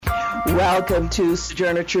Welcome to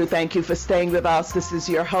Sojourner Truth. Thank you for staying with us. This is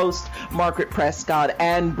your host, Margaret Prescott.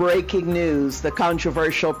 And breaking news, the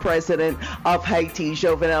controversial president of Haiti,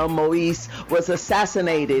 Jovenel Moïse, was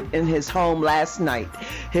assassinated in his home last night.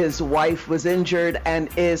 His wife was injured and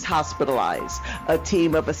is hospitalized. A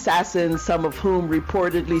team of assassins, some of whom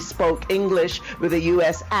reportedly spoke English with a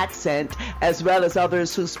U.S. accent, as well as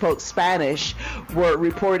others who spoke Spanish, were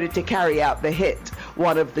reported to carry out the hit.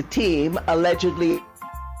 One of the team allegedly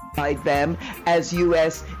them as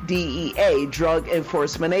U.S. DEA, Drug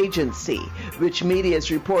Enforcement Agency, which media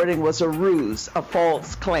is reporting was a ruse, a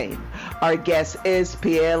false claim. Our guest is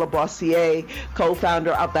Pierre Labossiere,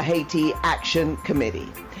 co-founder of the Haiti Action Committee.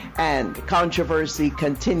 And controversy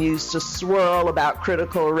continues to swirl about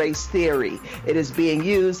critical race theory. It is being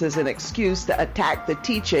used as an excuse to attack the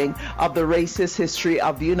teaching of the racist history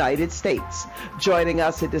of the United States. Joining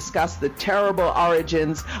us to discuss the terrible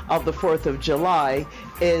origins of the 4th of July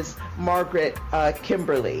is Margaret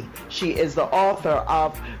Kimberley. She is the author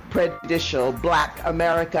of Prejudicial: Black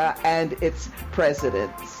America and Its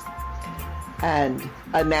Presidents, and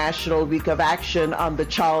a National Week of Action on the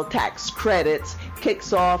Child Tax Credits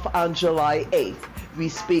kicks off on July 8th. We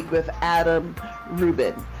speak with Adam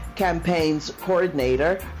Rubin, campaigns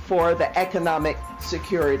coordinator for the Economic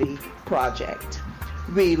Security Project.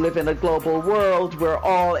 We live in a global world. We're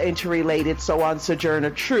all interrelated. So on Sojourner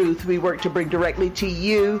Truth, we work to bring directly to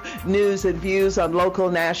you news and views on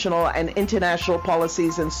local, national, and international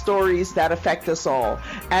policies and stories that affect us all.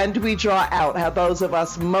 And we draw out how those of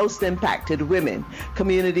us most impacted, women,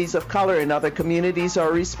 communities of color, and other communities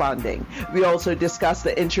are responding. We also discuss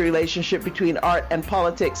the interrelationship between art and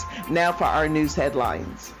politics. Now for our news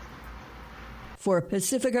headlines. For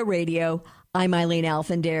Pacifica Radio, I'm Eileen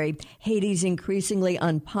Alfandary. Haiti's increasingly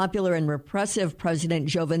unpopular and repressive President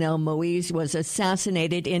Jovenel Moïse was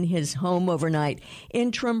assassinated in his home overnight.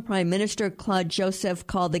 Interim Prime Minister Claude Joseph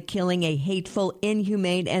called the killing a hateful,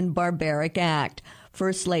 inhumane, and barbaric act.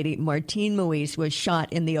 First Lady Martine Moïse was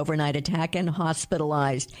shot in the overnight attack and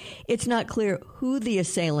hospitalized. It's not clear who the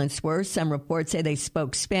assailants were. Some reports say they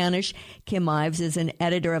spoke Spanish. Kim Ives is an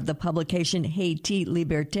editor of the publication Haiti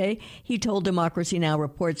Liberté. He told Democracy Now!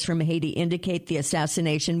 Reports from Haiti indicate the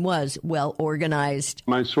assassination was well organized.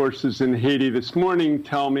 My sources in Haiti this morning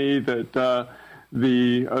tell me that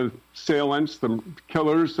the assailants, the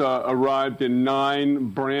killers, arrived in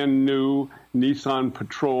 9 brand new Nissan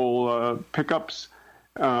Patrol pickups.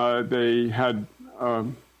 They had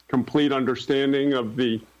complete understanding of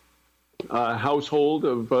the household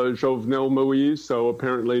of Jovenel Moïse, so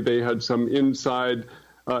apparently they had some inside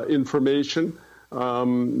information.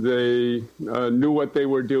 They knew what they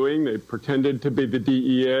were doing. They pretended to be the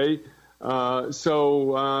DEA.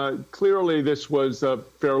 So clearly this was a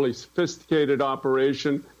fairly sophisticated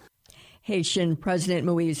operation. Haitian President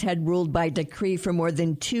Moïse had ruled by decree for more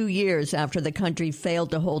than 2 years after the country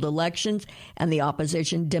failed to hold elections, and the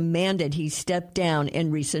opposition demanded he step down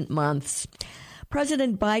in recent months.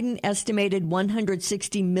 President Biden estimated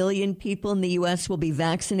 160 million people in the U.S. will be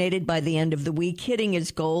vaccinated by the end of the week, hitting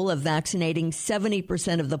his goal of vaccinating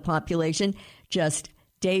 70% of the population just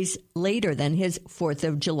days later than his 4th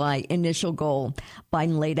of July initial goal.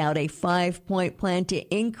 Biden laid out a 5-point plan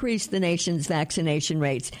to increase the nation's vaccination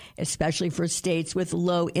rates, especially for states with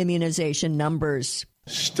low immunization numbers.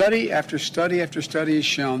 Study after study after study has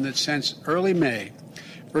shown that since early May,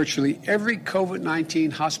 virtually every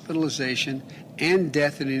COVID-19 hospitalization and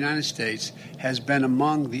death in the United States has been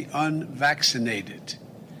among the unvaccinated.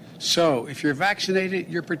 So if you're vaccinated,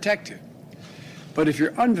 you're protected. But if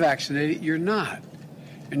you're unvaccinated, you're not.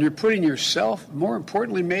 And you're putting yourself, more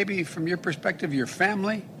importantly, maybe from your perspective, your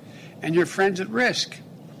family and your friends at risk.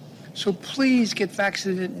 So please get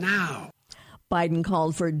vaccinated now. Biden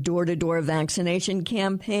called for door-to-door vaccination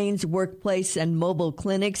campaigns, workplace and mobile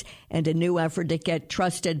clinics, and a new effort to get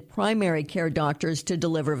trusted primary care doctors to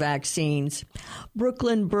deliver vaccines.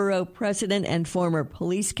 Brooklyn Borough President and former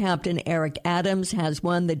police captain Eric Adams has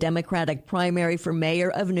won the Democratic primary for mayor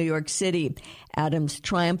of New York City. Adams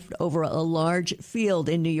triumphed over a large field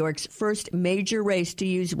in New York's first major race to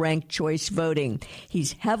use ranked choice voting.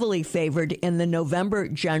 He's heavily favored in the November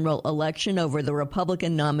general election over the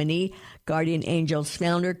Republican nominee, Guardian Angels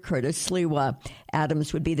founder Curtis Sliwa.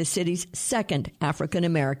 Adams would be the city's second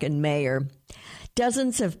African-American mayor.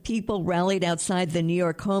 Dozens of people rallied outside the New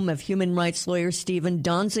York home of human rights lawyer Stephen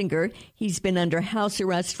Donziger. He's been under house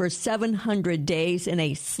arrest for 700 days in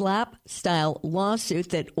a slap-style lawsuit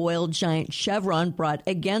that oil giant Chevron brought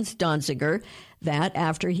against Donziger. That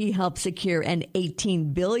after he helped secure an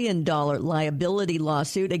 $18 billion liability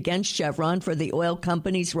lawsuit against Chevron for the oil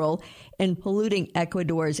company's role in polluting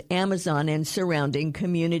Ecuador's Amazon and surrounding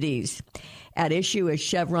communities. At issue is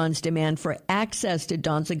Chevron's demand for access to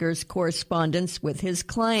Donziger's correspondence with his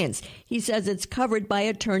clients. He says it's covered by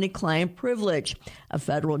attorney-client privilege. A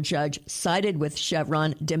federal judge sided with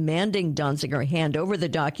Chevron, demanding Donziger hand over the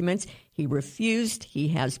documents. He refused. He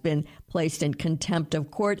has been placed in contempt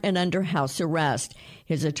of court and under house arrest.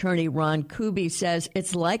 His attorney, Ron Kuby, says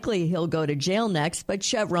it's likely he'll go to jail next, but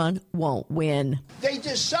Chevron won't win. They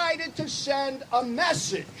decided to send a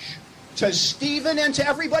message to Stephen and to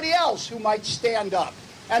everybody else who might stand up.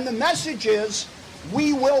 And the message is,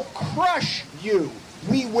 we will crush you.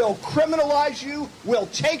 We will criminalize you. We'll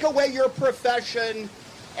take away your profession.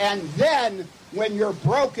 And then, when you're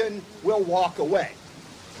broken, we'll walk away.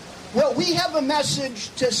 Well, we have a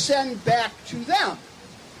message to send back to them.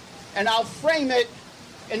 And I'll frame it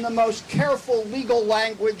in the most careful legal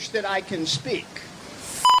language that I can speak.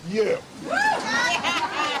 You.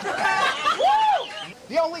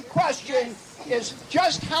 The only question is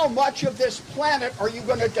just how much of this planet are you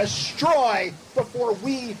going to destroy before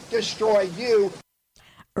we destroy you?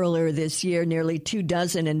 Earlier this year, nearly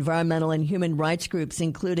 24 environmental and human rights groups,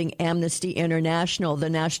 including Amnesty International, the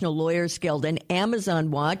National Lawyers Guild, and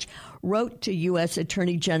Amazon Watch, wrote to U.S.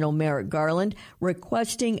 Attorney General Merrick Garland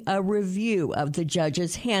requesting a review of the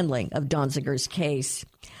judge's handling of Donziger's case.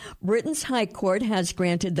 Britain's High Court has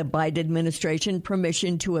granted the Biden administration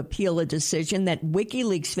permission to appeal a decision that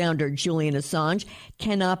WikiLeaks founder Julian Assange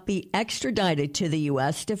cannot be extradited to the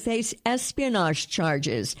U.S. to face espionage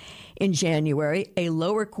charges. In January, a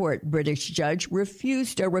lower court British judge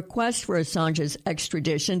refused a request for Assange's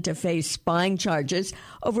extradition to face spying charges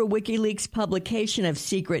over WikiLeaks' publication of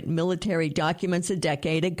secret military documents a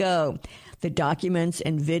decade ago. The documents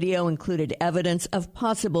and video included evidence of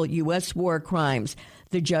possible U.S. war crimes.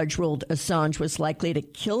 The judge ruled Assange was likely to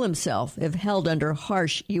kill himself if held under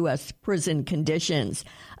harsh U.S. prison conditions.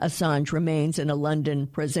 Assange remains in a London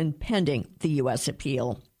prison pending the U.S.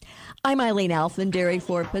 appeal. I'm Eileen Alfandary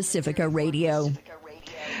for Pacifica Radio.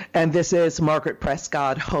 And this is Margaret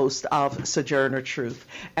Prescott, host of Sojourner Truth.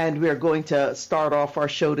 And we're going to start off our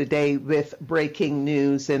show today with breaking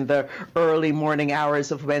news. In the early morning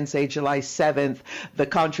hours of Wednesday, July 7th, the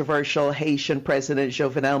controversial Haitian President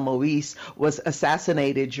Jovenel Moïse was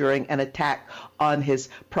assassinated during an attack on his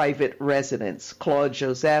private residence. Claude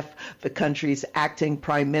Joseph, the country's acting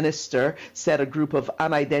prime minister, said a group of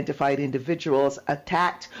unidentified individuals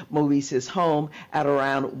attacked Moïse's home at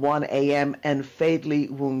around 1 a.m. and fatally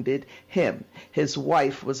wounded him. His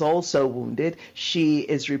wife was also wounded. She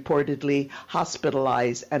is reportedly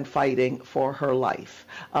hospitalized and fighting for her life.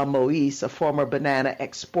 Moïse, a former banana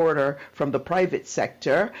exporter from the private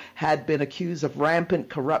sector, had been accused of rampant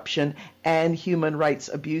corruption and human rights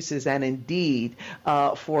abuses. And indeed,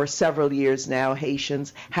 for several years now,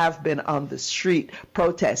 Haitians have been on the street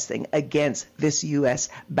protesting against this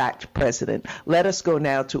U.S.-backed president. Let us go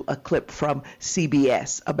now to a clip from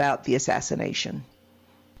CBS about the assassination.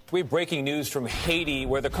 We have breaking news from Haiti,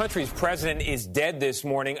 where the country's president is dead this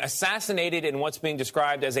morning, assassinated in what's being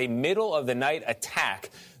described as a middle-of-the-night attack.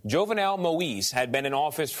 Jovenel Moïse had been in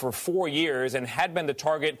office for 4 years and had been the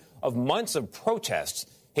target of months of protests.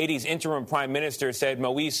 Haiti's interim prime minister said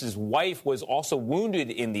Moïse's wife was also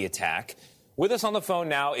wounded in the attack. With us on the phone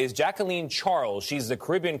now is Jacqueline Charles. She's the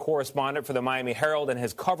Caribbean correspondent for the Miami Herald and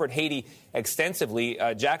has covered Haiti extensively.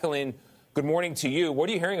 Jacqueline, good morning to you. What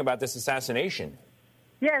are you hearing about this assassination?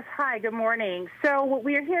 Yes, hi, good morning. So what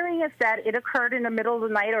we are hearing is that it occurred in the middle of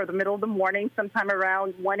the night or the middle of the morning, sometime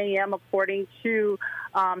around 1 a.m., according to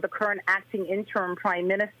the current acting interim prime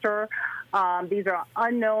minister. These are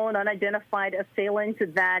unknown, unidentified assailants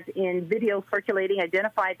that in video circulating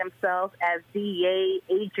identified themselves as DEA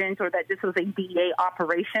agents or that this was a DEA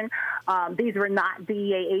operation. These were not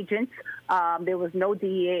DEA agents. There was no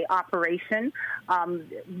DEA operation.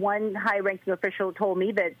 One high-ranking official told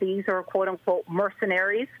me that these are, quote-unquote,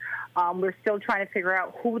 mercenaries. We're still trying to figure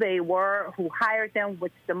out who they were, who hired them,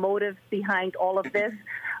 what's the motive behind all of this.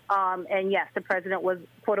 And, yes, the president was,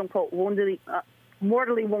 quote-unquote,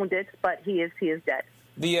 mortally wounded, but he is dead.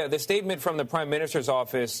 The statement from the Prime Minister's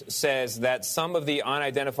office says that some of the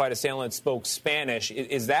unidentified assailants spoke Spanish.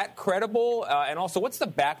 Is that credible? And also, what's the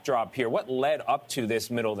backdrop here? What led up to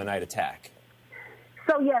this middle-of-the-night attack?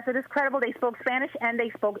 So, yes, it is credible. They spoke Spanish and they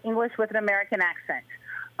spoke English with an American accent.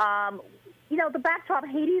 the backdrop,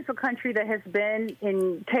 Haiti is a country that has been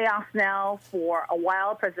in chaos now for a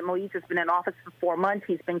while. President Moïse has been in office for 4 months.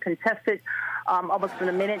 He's been contested almost from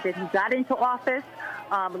the minute that he got into office.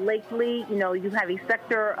 Lately, you have a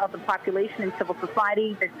sector of the population in civil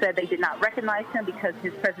society that said they did not recognize him because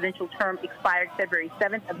his presidential term expired February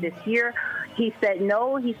 7th of this year. He said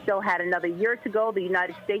no, he still had another year to go. The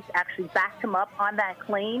United States actually backed him up on that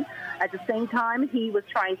claim. At the same time, he was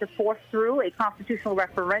trying to force through a constitutional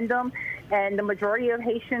referendum, and the majority of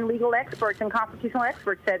Haitian legal experts and constitutional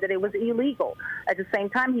experts said that it was illegal. At the same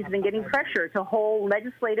time, he's been getting pressure to hold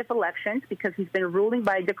legislative elections because he's been ruling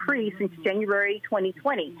by decree since January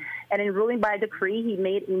 2020. And in ruling by decree, he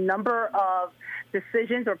made a number of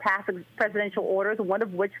decisions or passed presidential orders, one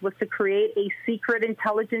of which was to create a secret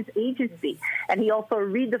intelligence agency. And he also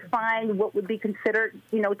redefined what would be considered,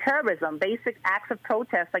 terrorism, basic acts of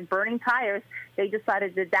protest like burning tires. They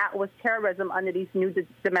decided that was terrorism under these new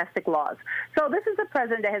domestic laws. So this is a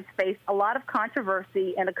president that has faced a lot of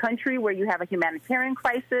controversy in a country where you have a humanitarian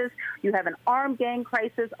crisis, you have an armed gang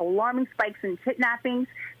crisis, alarming spikes in kidnappings.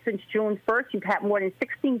 Since June 1st, you've had more than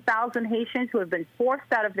 16,000 Haitians who have been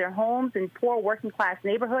forced out of their homes in poor working-class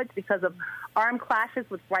neighborhoods because of armed clashes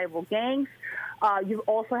with rival gangs. You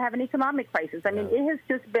also have an economic crisis. I mean, it has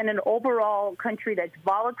just been an overall country that's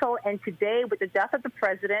volatile. And today, with the death of the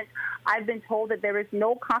president, I've been told that there is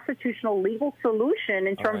no constitutional legal solution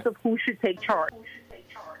in terms of who should take charge.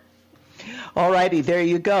 All righty, there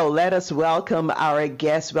you go. Let us welcome our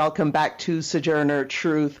guest. Welcome back to Sojourner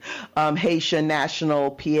Truth, Haitian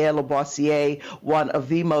national Pierre Labossiere, one of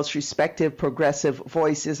the most respected progressive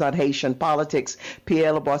voices on Haitian politics.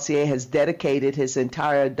 Pierre Labossiere has dedicated his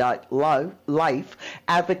entire life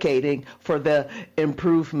advocating for the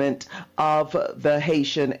improvement of the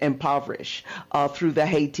Haitian impoverished. Through the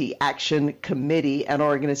Haiti Action Committee, an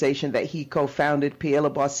organization that he co-founded, Pierre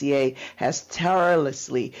Labossiere has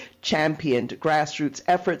tirelessly championed grassroots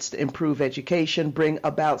efforts to improve education, bring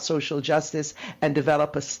about social justice, and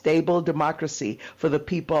develop a stable democracy for the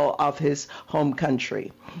people of his home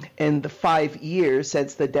country. In the 5 years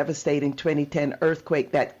since the devastating 2010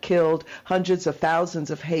 earthquake that killed hundreds of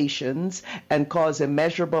thousands of Haitians and caused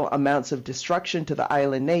immeasurable amounts of destruction to the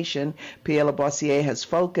island nation, Pierre Labossiere has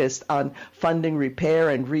focused on funding repair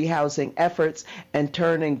and rehousing efforts and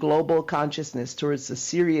turning global consciousness towards the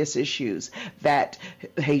serious issues that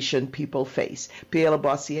Haitian people face. Pierre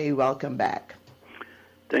Labossiere, welcome back.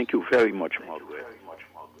 Thank you very much, Margaret.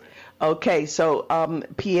 Okay, so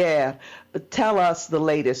Pierre, tell us the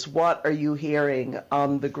latest. What are you hearing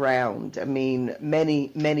on the ground? I mean,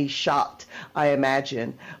 many shocked, I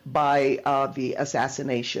imagine, by the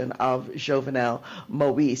assassination of Jovenel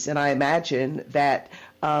Moïse. And I imagine that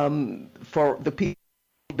for the people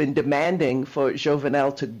who've been demanding for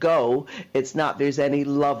Jovenel to go, it's not there's any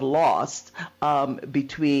love lost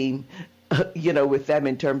between, with them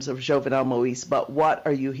in terms of Jovenel Moïse. But what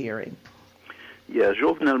are you hearing? Yeah,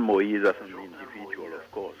 Jovenel Moïse as an individual,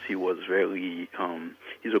 of course, he was very,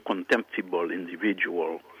 he's a contemptible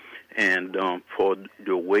individual. And for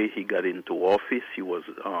the way he got into office, he was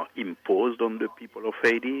imposed on the people of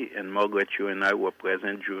Haiti. And Margaret, you and I were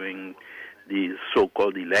present during the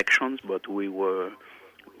so-called elections, but we were,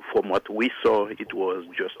 from what we saw, it was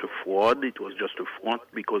just a fraud. It was just a front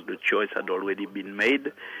because the choice had already been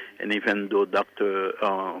made. And even though Dr.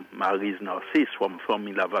 Maryse Narcisse from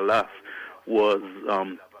Formula Valas was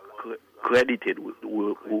credited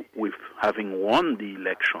with having won the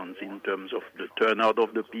elections in terms of the turnout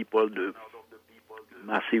of the people, the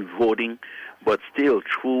massive voting, but still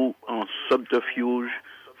through subterfuge,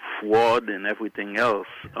 fraud, and everything else,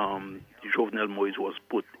 Jovenel Moïse was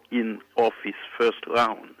put in office first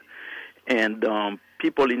round. And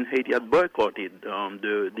people in Haiti had boycotted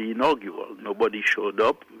the inaugural. Nobody showed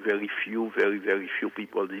up. Very few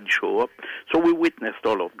people did show up. So we witnessed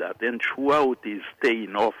all of that. And throughout his stay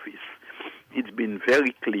in office, it's been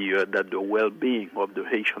very clear that the well-being of the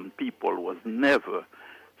Haitian people was never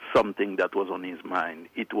something that was on his mind.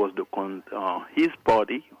 It was his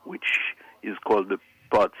party, which is called the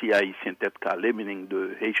Parti Haïtien Tête Calée, meaning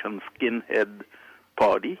the Haitian skinhead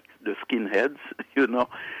party, the skinheads,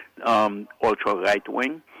 ultra right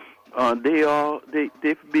wing.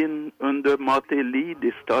 They've been under Martelly.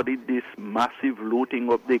 They started this massive looting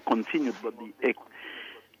they continued, but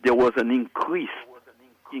there was an increased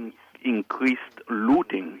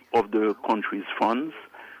looting of the country's funds.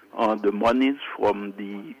 The monies from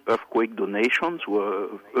the earthquake donations a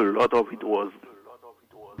lot of it was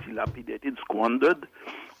dilapidated, squandered.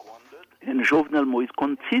 And Jovenel Moïse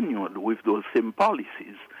continued with those same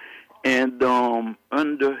policies. And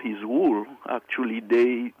under his rule, actually,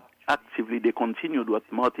 they actively, they continued what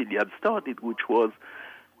Martelly had started, which was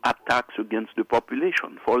attacks against the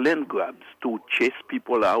population for land grabs, to chase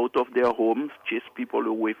people out of their homes, chase people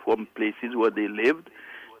away from places where they lived,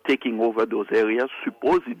 taking over those areas,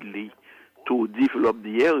 supposedly to develop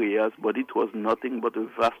the areas, but it was nothing but a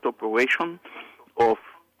vast operation of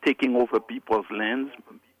taking over people's lands,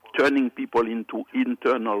 turning people into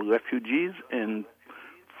internal refugees, and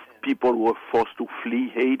people were forced to flee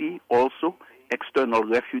Haiti also, external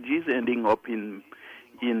refugees ending up in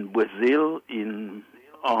Brazil, in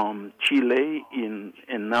Chile,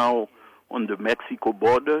 and now on the Mexico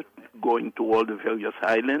border, going to all the various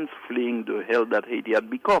islands, fleeing the hell that Haiti had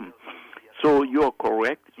become. So you're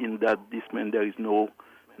correct in that there is no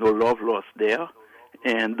love lost there,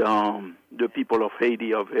 and the people of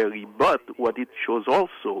Haiti are very. But what it shows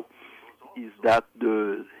also is that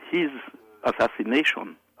his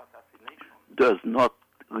assassination does not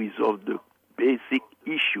resolve the basic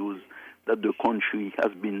issues that the country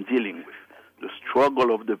has been dealing with. The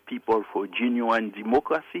struggle of the people for genuine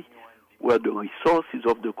democracy, where the resources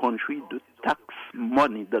of the country, the tax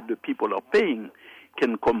money that the people are paying,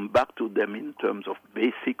 can come back to them in terms of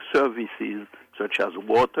basic services such as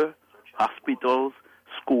water, hospitals,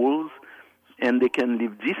 schools, and they can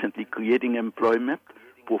live decently, creating employment,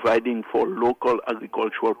 providing for local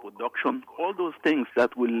agricultural production, all those things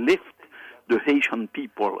that will lift the Haitian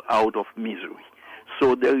people out of misery.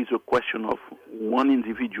 So there is a question of one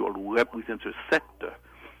individual who represents a sector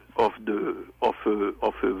of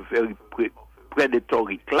a very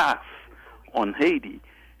predatory class on Haiti,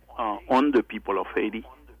 on the people of Haiti,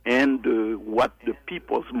 and what the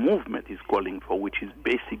people's movement is calling for, which is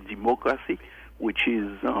basic democracy, which is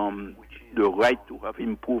the right to have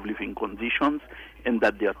improved living conditions, and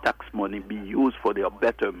that their tax money be used for their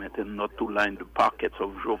betterment and not to line the pockets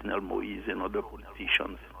of Jovenel Moïse and other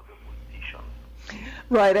politicians.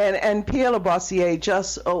 Right, and Pierre Labossiere,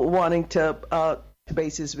 just wanting to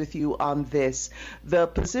bases with you on this. The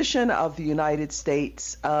position of the United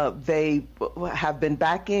States, they have been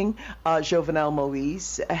backing Jovenel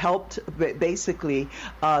Moïse, helped basically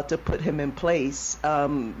to put him in place.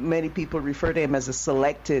 Many people refer to him as a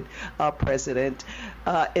selected president.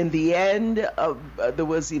 In the end, there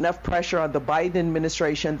was enough pressure on the Biden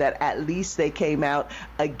administration that at least they came out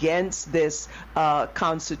against this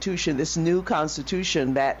constitution, this new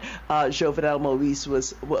constitution that Jovenel Moïse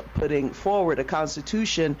was putting forward, a constitution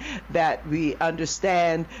that we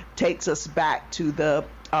understand takes us back to the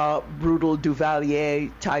brutal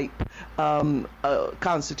Duvalier type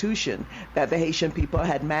constitution that the Haitian people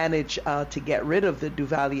had managed to get rid of the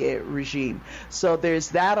Duvalier regime. So there's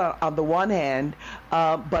that on the one hand,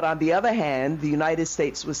 but on the other hand, the United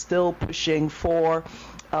States was still pushing for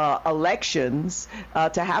elections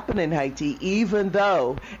to happen in Haiti, even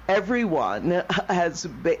though everyone has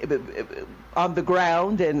on the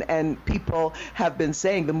ground and people have been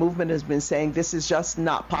saying, the movement has been saying, this is just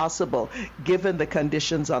not possible given the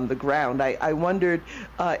conditions on the ground. I wondered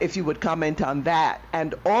if you would comment on that,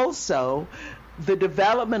 and also the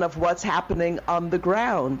development of what's happening on the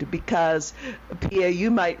ground, because Pierre,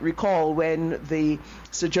 you might recall when the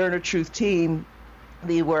Sojourner Truth team,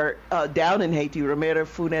 we were down in Haiti, Romero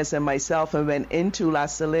Funes and myself, and went into La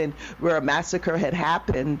Saline, where a massacre had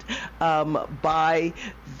happened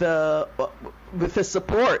with the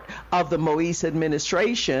support of the Moïse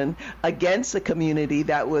administration against a community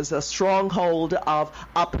that was a stronghold of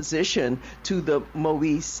opposition to the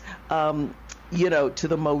Moïse to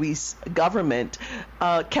the Moïse government,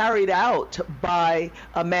 carried out by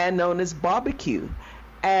a man known as Barbecue.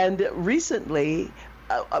 And recently,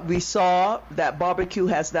 we saw that Barbecue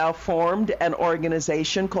has now formed an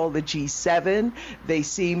organization called the G7. They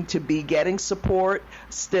seem to be getting support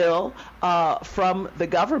still from the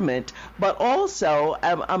government. But also,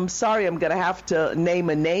 I'm sorry, I'm going to have to name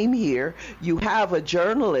a name here. You have a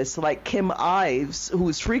journalist like Kim Ives,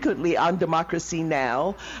 who's frequently on Democracy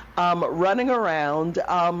Now!, running around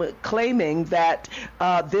claiming that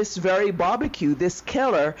this very Barbecue, this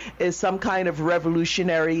killer, is some kind of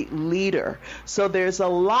revolutionary leader. So there's a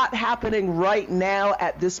lot happening right now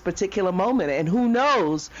at this particular moment, and who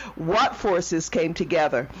knows what forces came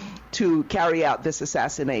together to carry out this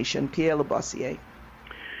assassination. Pierre Labossiere.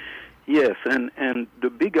 Yes, and the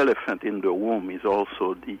big elephant in the room is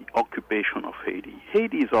also the occupation of Haiti.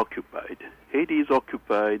 Haiti is occupied. Haiti is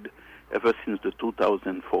occupied ever since the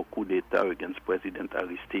 2004 coup d'etat against President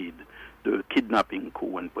Aristide, the kidnapping coup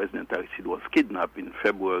when President Aristide was kidnapped in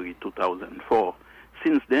February 2004.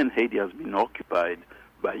 Since then, Haiti has been occupied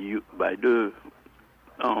by the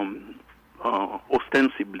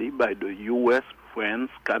ostensibly by the U.S.,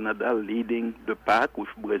 France, Canada leading the pack with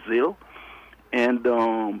Brazil, and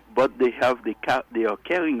but they are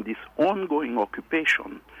carrying this ongoing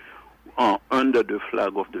occupation under the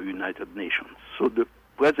flag of the United Nations. So the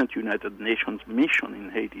present United Nations mission in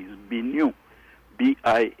Haiti is BINUH,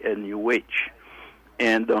 B-I-N-U-H.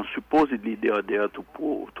 And supposedly they are there to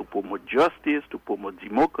promote justice, to promote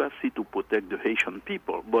democracy, to protect the Haitian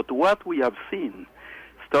people. But what we have seen,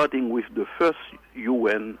 starting with the first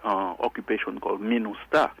UN occupation called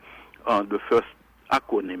MINUSTAH, the first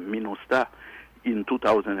acronym MINUSTAH in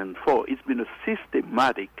 2004, it's been a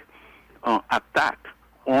systematic attack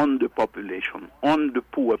on the population, on the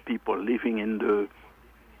poor people living in the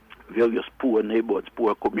various poor neighborhoods,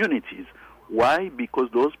 poor communities. Why? Because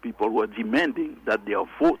those people were demanding that their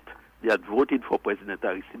vote, they had voted for President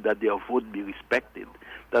Aristide, that their vote be respected,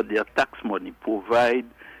 that their tax money provide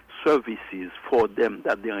services for them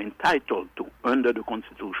that they are entitled to under the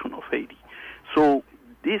Constitution of Haiti. So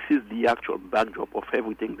this is the actual backdrop of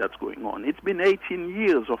everything that's going on. It's been 18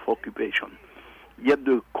 years of occupation, yet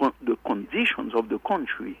the conditions of the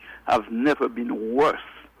country have never been worse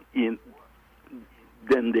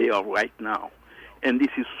than they are right now. And this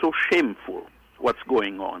is so shameful, what's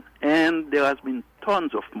going on. And there has been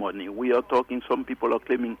tons of money. We are talking, some people are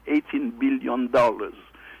claiming $18 billion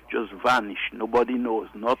just vanished. Nobody knows.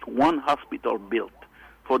 Not one hospital built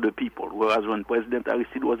for the people. Whereas when President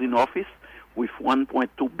Aristide was in office, with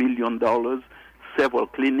 $1.2 billion, several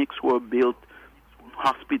clinics were built,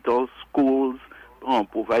 hospitals, schools,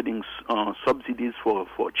 providing subsidies for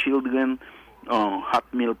children,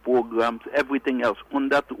 hot meal programs, everything else, on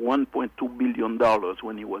that $1.2 billion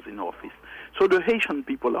when he was in office. So the Haitian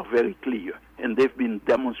people are very clear, and they've been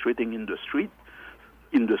demonstrating in the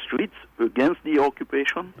streets against the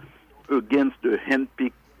occupation, against the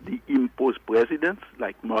handpicked, the imposed presidents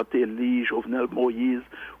like Martelly, Jovenel Moïse,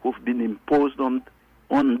 who've been imposed on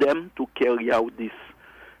them to carry out this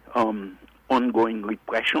ongoing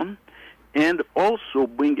repression, and also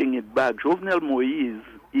bringing it back. Jovenel Moïse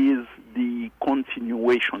is the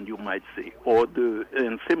continuation, you might say,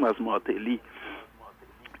 and same as Martelly,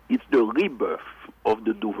 it's the rebirth of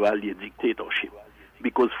the Duvalier dictatorship,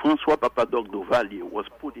 because François Papadoc Duvalier was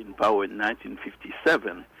put in power in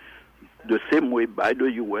 1957 the same way by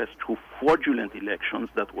the U.S. through fraudulent elections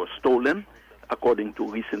that were stolen, according to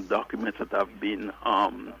recent documents that have been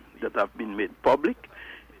made public,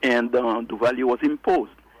 and Duvalier was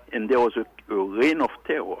imposed. And there was a reign of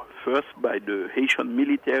terror, first by the Haitian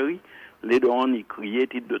military. Later on, he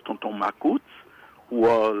created the Tonton Macoutes, who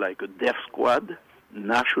are like a death squad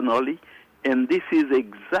nationally. And this is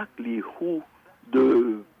exactly who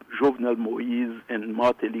the Jovenel Moïse and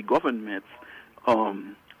Martelly governments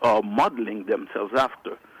are modeling themselves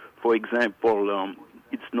after. For example,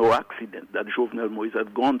 it's no accident that Jovenel Moïse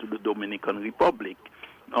had gone to the Dominican Republic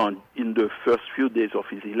in the first few days of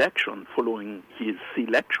his election, following his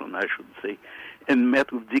election, I should say, and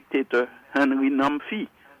met with dictator Henry Namfi,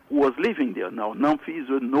 who was living there. Now, Namfi is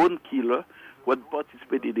a known killer who had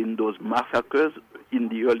participated in those massacres in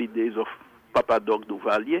the early days of Papadoc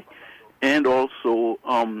Duvalier, and also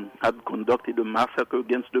had conducted a massacre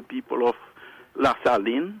against the people of La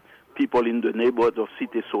Saline, people in the neighborhood of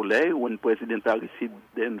Cité Soleil. When President Aristide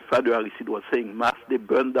and Father Aristide was saying mass, they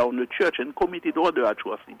burned down the church and committed other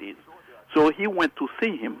atrocities. So he went to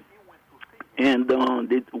see him, and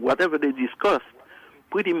whatever they discussed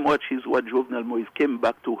pretty much is what Jovenel Moïse came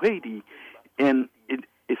back to Haiti and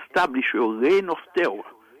established a reign of terror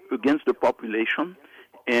against the population.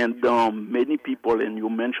 And many people, and you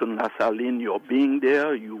mentioned La Saline, you're being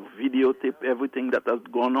there, you videotape everything that has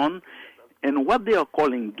gone on. And what they are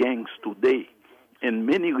calling gangs today, and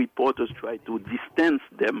many reporters try to distance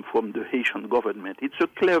them from the Haitian government. It's a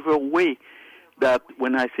clever way that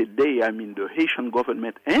when I say they, I mean the Haitian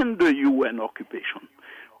government and the UN occupation.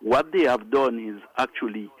 What they have done is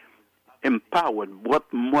actually empowered,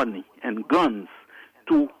 brought money and guns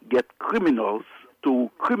to get criminals, to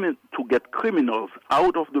get criminals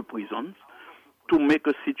out of the prisons, to make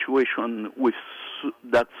a situation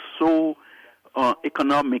that's so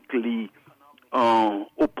economically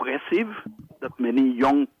oppressive that many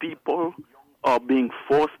young people are being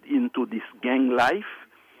forced into this gang life,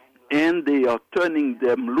 and they are turning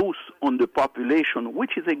them loose on the population,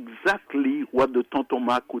 which is exactly what the Tonton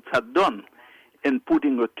Macoutes had done, and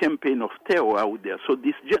putting a campaign of terror out there. So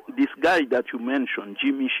this guy that you mentioned,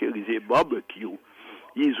 Jimmy Cherizier Barbecue,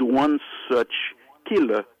 is one such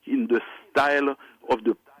killer in the style of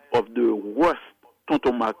the worst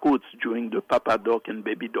Tonton Macoutes during the Papadoc and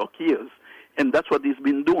Baby Doc years. And that's what he's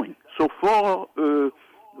been doing. So for a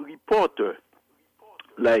reporter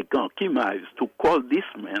like Kim Ives to call this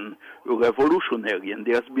man a revolutionary, and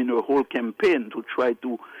there's been a whole campaign to try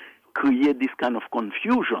to create this kind of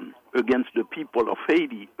confusion against the people of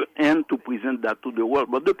Haiti and to present that to the world.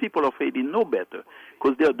 But the people of Haiti know better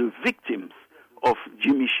because they are the victims of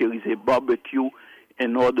Jimmy Cherizier barbecue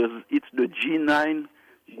and others. It's the G9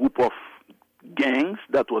 group of gangs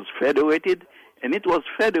that was federated, and it was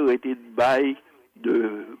federated by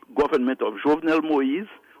the government of Jovenel Moïse,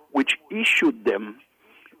 which issued them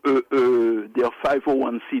their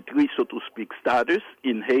 501c3, so to speak, status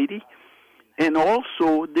in Haiti. And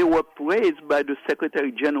also, they were praised by the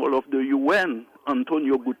Secretary General of the UN,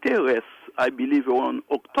 Antonio Guterres, I believe around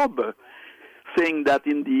October, saying that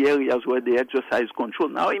in the areas where they exercise control.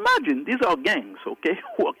 Now imagine, these are gangs, okay,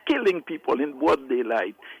 who are killing people in broad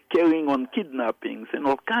daylight, carrying on kidnappings and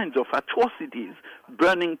all kinds of atrocities,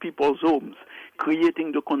 burning people's homes,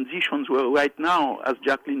 creating the conditions where right now, as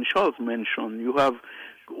Jacqueline Charles mentioned, you have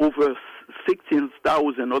over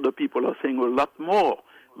 16,000, other people are saying a lot more,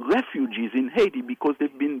 refugees in Haiti because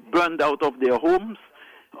they've been burned out of their homes.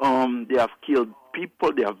 They have killed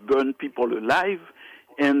people, they have burned people alive.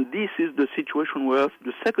 And this is the situation where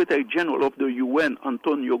the Secretary General of the UN,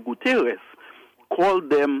 Antonio Guterres, called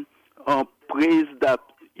them, praised that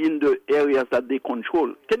in the areas that they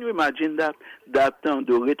control. Can you imagine that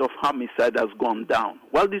the rate of homicide has gone down?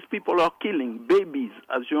 While these people are killing babies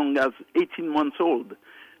as young as 18 months old.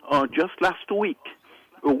 Just last week,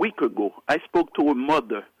 a week ago, I spoke to a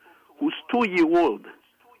mother whose 2-year-old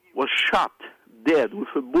was shot dead with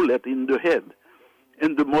a bullet in the head,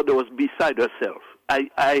 and the mother was beside herself.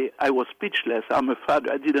 I was speechless. I'm a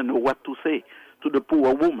father. I didn't know what to say to the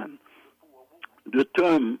poor woman. The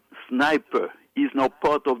term sniper is now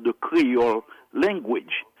part of the Creole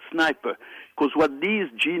language, sniper, because what these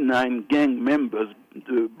G9 gang members,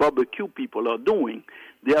 the barbecue people, are doing,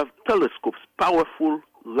 they have telescopes, powerful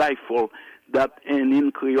rifle that, and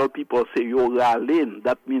in Creole people say yo ralin.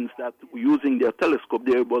 That means that using their telescope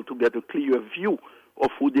they're able to get a clear view of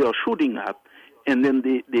who they are shooting at, and then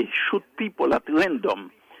they shoot people at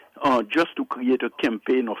random just to create a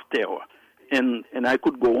campaign of terror. And I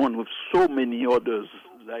could go on with so many others.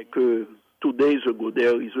 Like 2 days ago,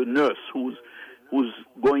 there is a nurse who's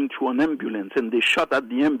going through an ambulance, and they shot at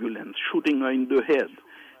the ambulance, shooting her in the head.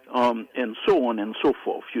 And so on and so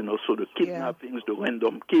forth, so the kidnappings, the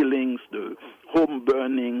random killings, the home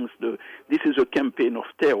burnings, this is a campaign of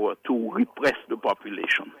terror to repress the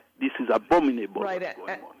population. This is abominable. Right. What's going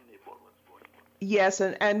on. Yes,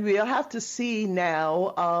 and we'll have to see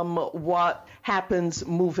now what happens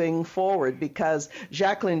moving forward, because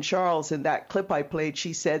Jacqueline Charles, in that clip I played,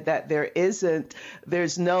 she said that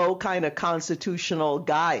there's no kind of constitutional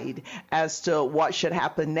guide as to what should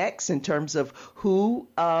happen next in terms of who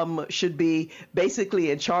should be basically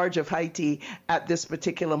in charge of Haiti at this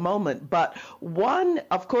particular moment. But one,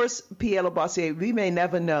 of course, Pierre Bossier, we may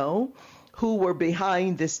never know who were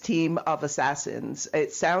behind this team of assassins.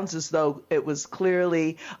 It sounds as though it was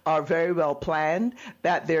clearly very well planned,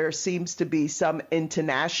 that there seems to be some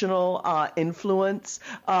international influence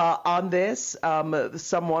on this.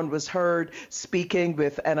 Someone was heard speaking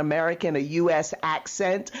with an American, a U.S.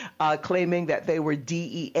 accent, claiming that they were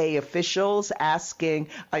DEA officials, asking,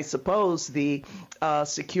 I suppose, the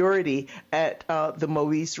security at the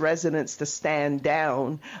Moïse residence to stand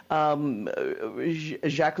down.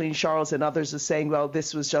 Jacqueline Charles and others are saying, well,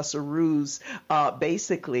 this was just a ruse,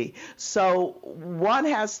 basically. So one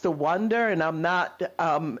has to wonder, and I'm not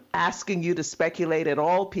asking you to speculate at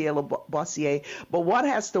all, Pierre Bossier, but one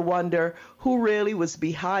has to wonder who really was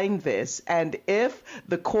behind this, and if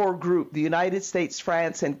the core group, the United States,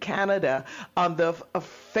 France, and Canada, on the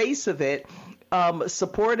face of it,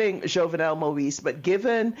 supporting Jovenel Moïse, but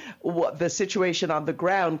given the situation on the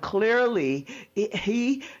ground, clearly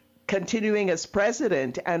he continuing as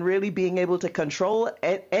president and really being able to control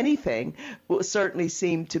anything will certainly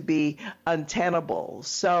seem to be untenable.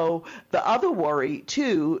 So the other worry,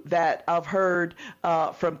 too, that I've heard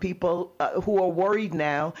from people who are worried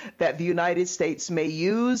now that the United States may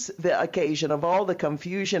use the occasion of all the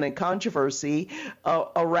confusion and controversy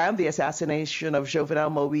around the assassination of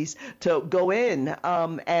Jovenel Moïse to go in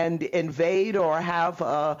and invade or have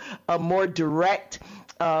a more direct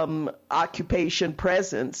occupation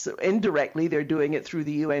presence. Indirectly, they're doing it through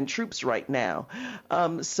the UN troops right now.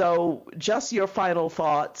 So just your final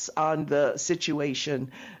thoughts on the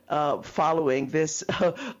situation following this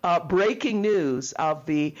breaking news of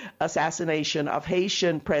the assassination of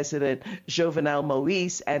Haitian President Jovenel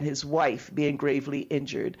Moïse and his wife being gravely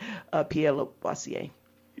injured. Pierre Bossier.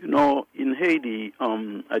 In Haiti,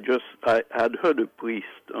 I had heard a priest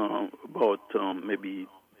about maybe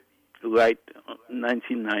right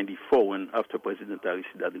 1994, when after President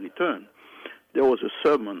Aristide returned, there was a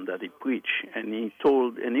sermon that he preached, and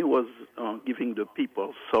he was giving the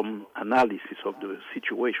people some analysis of the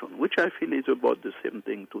situation, which I feel is about the same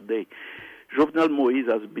thing today. Jovenel Moïse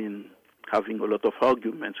has been having a lot of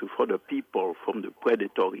arguments with other people from the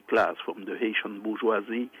predatory class, from the Haitian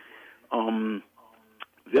bourgeoisie,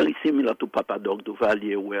 very similar to Papa Doc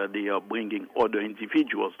Duvalier, where they are bringing other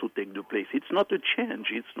individuals to take the place. It's not a change.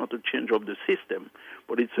 It's not a change of the system,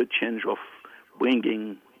 but it's a change of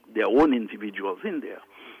bringing their own individuals in there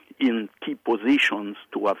in key positions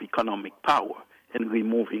to have economic power and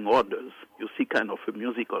removing others. You see, kind of a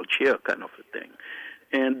musical chair kind of a thing.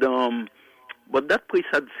 And but that priest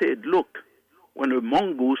had said, look, when a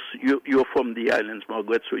mongoose, you're from the islands,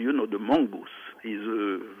 Margaret, so you know the mongoose is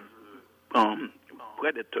a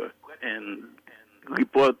predator and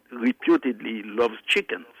reputedly loves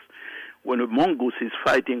chickens. When a mongoose is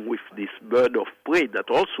fighting with this bird of prey that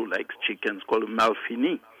also likes chickens called a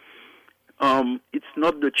malfini, it's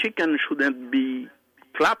not, the chicken shouldn't be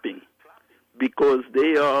clapping because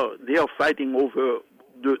they are fighting over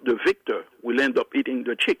the victor will end up eating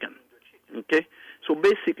the chicken. Okay, so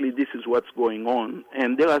basically this is what's going on,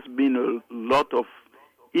 and there has been a lot of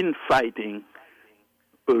infighting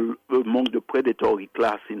among the predatory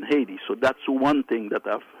class in Haiti. So that's one thing that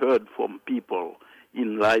I've heard from people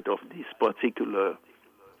in light of this particular,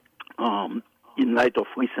 in light of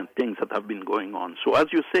recent things that have been going on. So as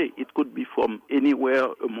you say, it could be from anywhere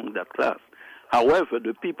among that class. However,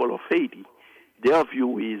 the people of Haiti, their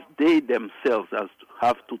view is they themselves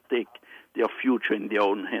have to take their future in their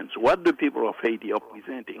own hands. What the people of Haiti are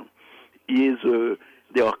presenting is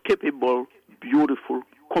they are capable, beautiful,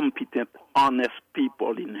 competent, honest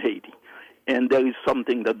people in Haiti. And there is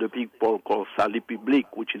something that the people call Salut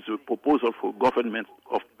Public, which is a proposal for government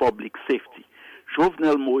of public safety.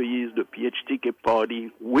 Jovenel Moïse, the PHTK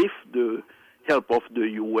party, with the help of the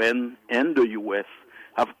UN and the US,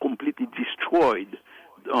 have completely destroyed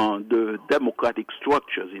the democratic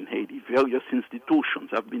structures in Haiti. Various institutions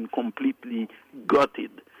have been completely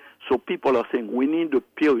gutted. So people are saying we need a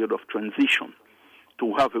period of transition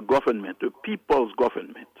to have a government, a people's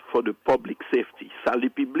government for the public safety.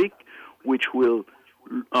 Salut Public, which will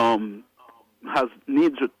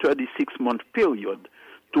needs a 36-month period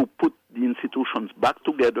to put the institutions back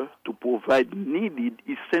together, to provide needed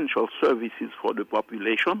essential services for the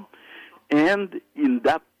population, and in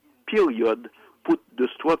that period put the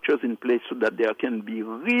structures in place so that there can be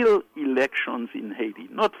real elections in Haiti,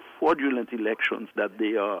 not fraudulent elections that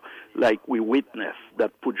they are like we witnessed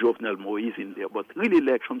that put Jovenel Moïse in there, but real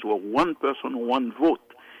elections where one person, one vote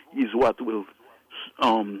is what will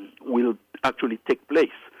actually take place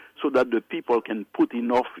so that the people can put in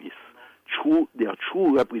office their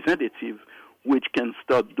true representative, which can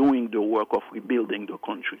start doing the work of rebuilding the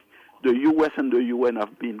country. The U.S. and the UN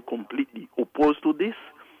have been completely opposed to this.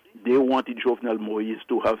 They wanted Jovenel Moïse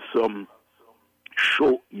to have some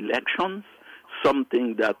show elections,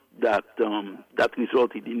 something that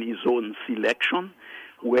resulted in his own selection,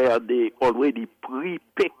 where they already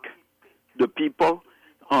pre-pick the people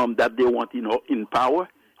that they want in power,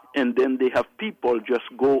 and then they have people just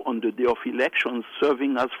go on the day of elections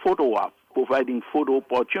serving as photo ops, providing photo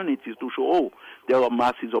opportunities to show, there are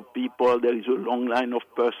masses of people, there is a long line of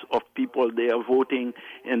people there voting,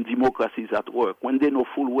 and democracy is at work, when they know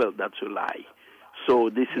full well that's a lie. So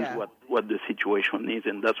this is what the situation is,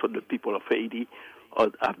 and that's what the people of Haiti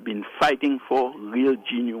have been fighting for, real,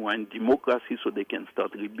 genuine democracy, so they can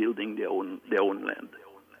start rebuilding their own land.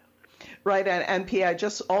 Right, and Pierre, I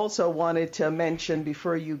just also wanted to mention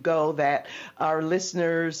before you go that our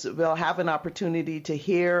listeners will have an opportunity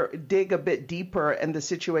to dig a bit deeper in the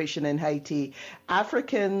situation in Haiti.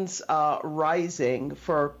 Africans rising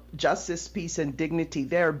for justice, peace, and dignity.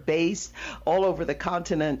 They're based all over the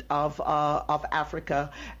continent of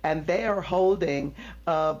Africa, and they are holding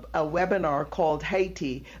a webinar called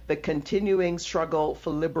Haiti: The Continuing Struggle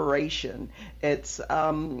for Liberation. It's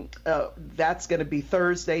that's going to be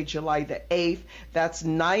Thursday, July the 8th. That's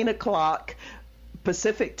 9 o'clock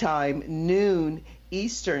Pacific time, noon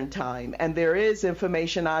Eastern time, and there is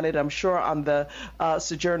information on it, I'm sure, on the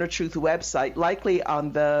Sojourner Truth website, likely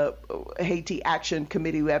on the Haiti Action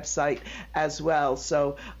Committee website as well.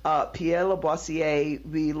 So Pierre Laboissiere,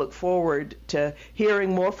 we look forward to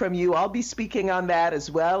hearing more from you. I'll be speaking on that as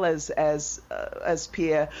well as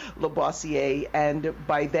Pierre Laboissiere, and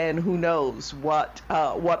by then, who knows what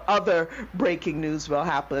other breaking news will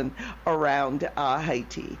happen around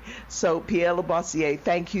Haiti. So Pierre Laboissiere,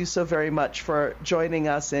 thank you so very much for joining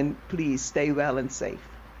us, and please stay well and safe.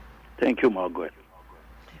 Thank you, Margaret.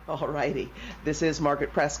 All righty. This is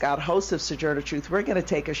Margaret Prescott, host of Sojourner Truth. We're going to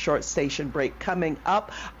take a short station break. Coming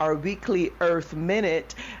up, our weekly Earth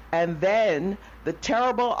Minute, and then the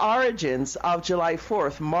terrible origins of July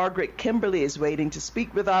 4th. Margaret Kimberly is waiting to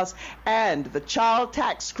speak with us, and the child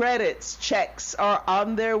tax credits checks are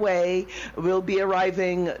on their way. Will be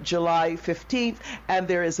arriving July 15th, and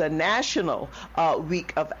there is a national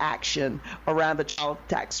week of action around the child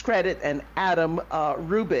tax credit, and Adam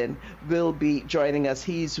Rubin will be joining us.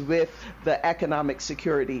 He's with the Economic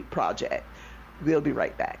Security Project. We'll be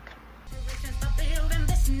right back.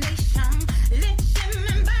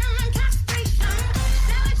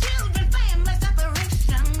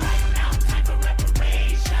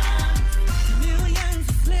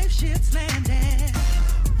 Ships landed,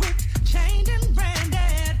 whipped, chained, and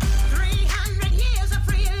branded. 300 years of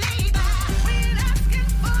free labor. We ain't asking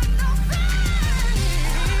for no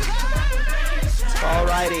favor. All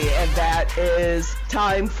righty, and that is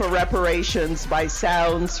Time for Reparations by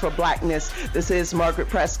Sounds for Blackness. This is Margaret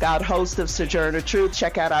Prescott, host of Sojourner Truth.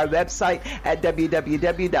 Check out our website at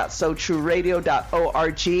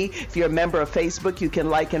www.sotrueradio.org. If you're a member of Facebook, you can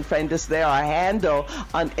like and friend us there. Our handle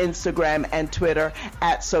on Instagram and Twitter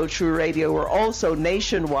at So True Radio. We're also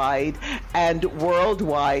nationwide and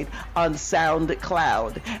worldwide on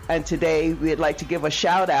SoundCloud. And today we'd like to give a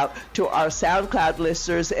shout out to our SoundCloud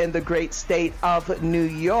listeners in the great state of New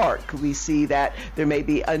York. We see that there may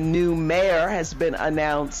be a new mayor has been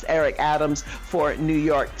announced, Eric Adams, for New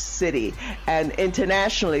York City. And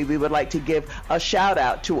internationally, we would like to give a shout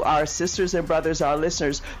out to our sisters and brothers, our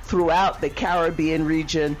listeners throughout the Caribbean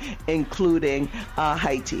region, including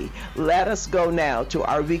Haiti. Let us go now to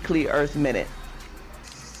our weekly Earth Minute.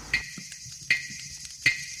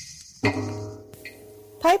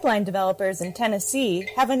 Pipeline developers in Tennessee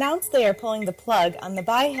have announced they are pulling the plug on the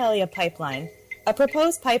Byhalia pipeline, a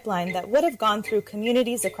proposed pipeline that would have gone through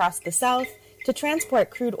communities across the South to transport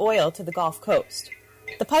crude oil to the Gulf Coast.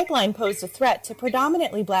 The pipeline posed a threat to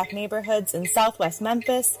predominantly black neighborhoods in southwest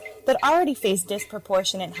Memphis that already face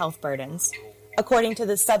disproportionate health burdens. According to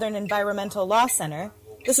the Southern Environmental Law Center,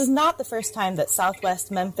 this is not the first time that southwest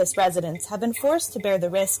Memphis residents have been forced to bear the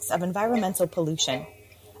risks of environmental pollution.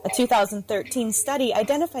 A 2013 study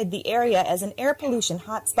identified the area as an air pollution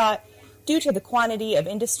hotspot due to the quantity of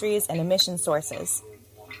industries and emission sources.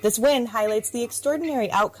 This win highlights the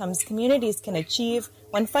extraordinary outcomes communities can achieve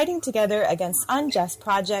when fighting together against unjust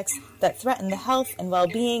projects that threaten the health and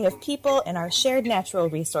well-being of people and our shared natural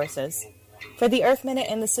resources. For the Earth Minute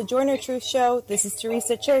and the Sojourner Truth Show, this is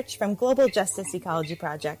Teresa Church from Global Justice Ecology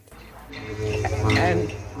Project.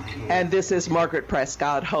 And this is Margaret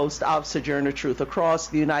Prescott, host of Sojourner Truth. Across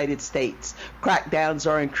the United States, crackdowns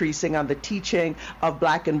are increasing on the teaching of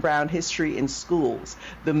black and brown history in schools.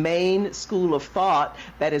 The main school of thought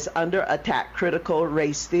that is under attack, critical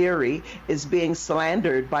race theory, is being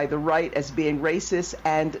slandered by the right as being racist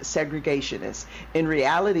and segregationist. In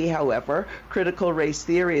reality, however, critical race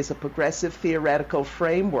theory is a progressive theoretical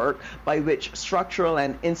framework by which structural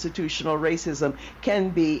and institutional racism can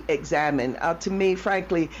be examined. To me,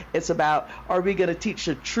 frankly, it's about, are we going to teach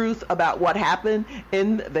the truth about what happened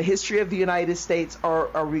in the history of the United States, or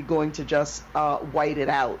are we going to just white it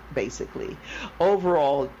out, basically?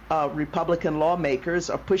 Overall, Republican lawmakers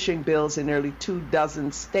are pushing bills in nearly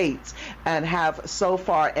 24 states and have so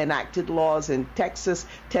far enacted laws in Texas,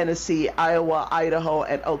 Tennessee, Iowa, Idaho,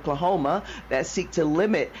 and Oklahoma that seek to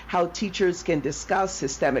limit how teachers can discuss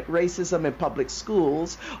systemic racism in public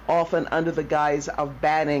schools, often under the guise of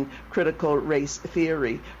banning critical race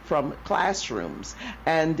theory from classrooms.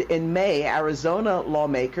 And in May, Arizona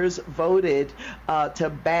lawmakers voted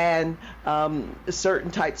to ban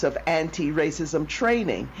certain types of anti-racism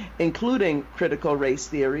training, including critical race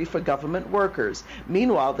theory for government workers.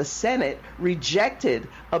 Meanwhile, the Senate rejected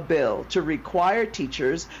a bill to require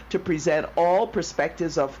teachers to present all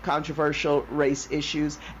perspectives of controversial race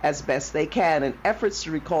issues as best they can. And efforts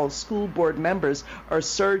to recall school board members are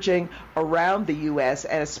surging around the U.S.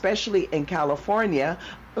 and especially in California,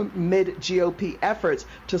 amid GOP efforts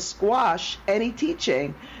to squash any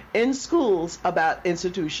teaching in schools about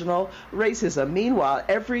institutional racism. Meanwhile,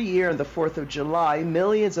 every year on the 4th of July,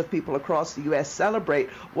 millions of people across the U.S. celebrate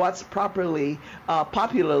what's popularly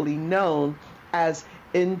known as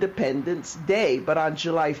Independence Day. But on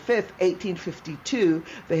July 5th, 1852,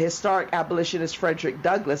 the historic abolitionist Frederick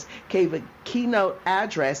Douglass gave a keynote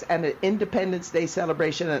address at an Independence Day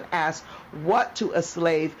celebration and asked, what to a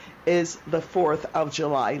slave is the 4th of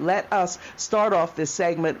July? Let us start off this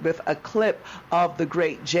segment with a clip of the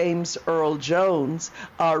great James Earl Jones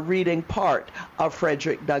reading part of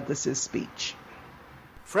Frederick Douglass's speech.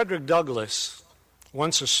 Frederick Douglass,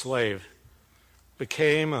 once a slave,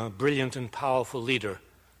 became a brilliant and powerful leader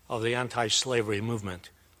of the anti-slavery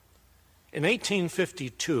movement. In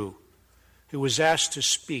 1852, he was asked to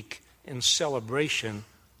speak in celebration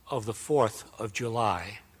of the 4th of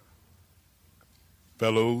July.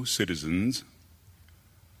 Fellow citizens,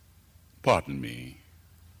 pardon me,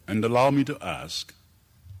 and allow me to ask,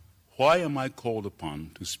 why am I called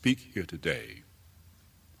upon to speak here today?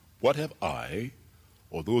 What have I,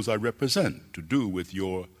 or those I represent, to do with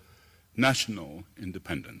your national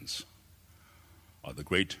independence? Are the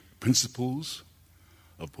great principles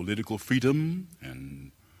of political freedom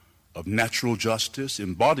and of natural justice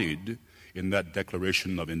embodied in that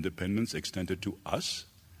Declaration of Independence extended to us?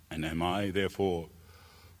 And am I, therefore,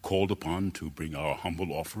 called upon to bring our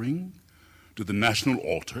humble offering to the national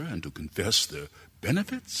altar and to confess their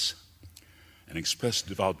benefits and express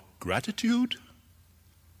devout gratitude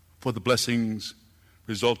for the blessings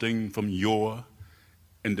resulting from your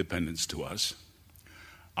independence to us?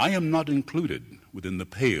 I am not included within the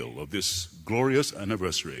pale of this glorious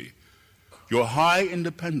anniversary. Your high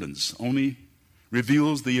independence only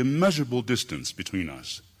reveals the immeasurable distance between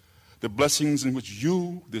us. The blessings in which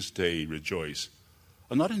you this day rejoice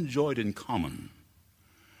are not enjoyed in common.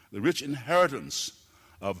 The rich inheritance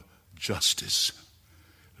of justice,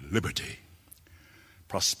 liberty,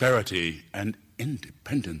 prosperity, and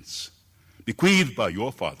independence bequeathed by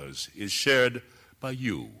your fathers is shared by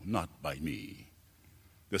you, not by me.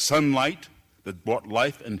 The sunlight that brought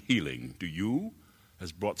life and healing to you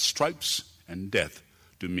has brought stripes and death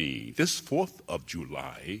to me. This 4th of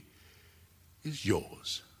July is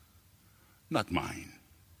yours, not mine.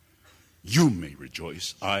 You may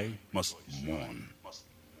rejoice. I must mourn.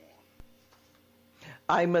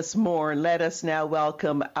 I must mourn. Let us now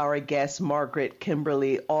welcome our guest, Margaret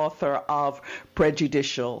Kimberly, author of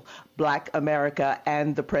Prejudicial: Black America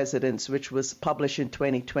and the Presidents, which was published in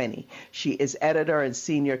 2020. She is editor and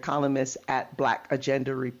senior columnist at Black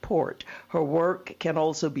Agenda Report. Her work can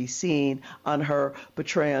also be seen on her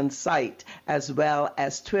Patreon site as well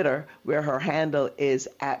as Twitter, where her handle is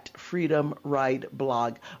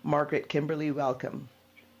 @FreedomRideBlog. Margaret Kimberly, welcome.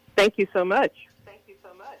 Thank you so much.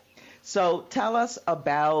 So tell us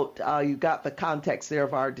about, you got the context there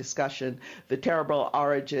of our discussion, the terrible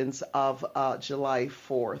origins of July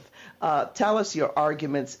 4th. Tell us your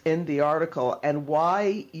arguments in the article and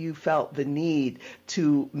why you felt the need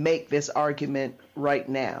to make this argument right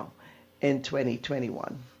now in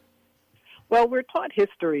 2021. Well, we're taught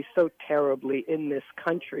history so terribly in this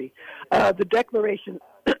country. The Declaration,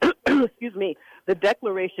 excuse me, the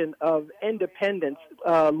Declaration of Independence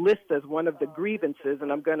lists as one of the grievances,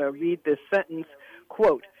 and I'm going to read this sentence,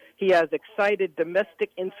 quote, "He has excited domestic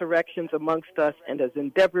insurrections amongst us and has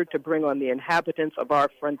endeavored to bring on the inhabitants of our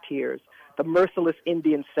frontiers, the merciless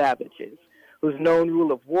Indian savages, whose known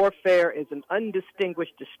rule of warfare is an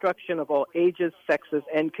undistinguished destruction of all ages, sexes,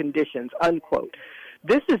 and conditions," unquote.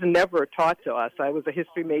 This is never taught to us. I was a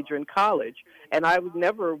history major in college, and I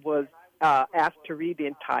never was asked to read the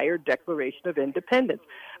entire Declaration of Independence.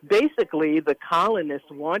 Basically, the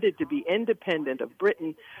colonists wanted to be independent of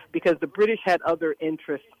Britain because the British had other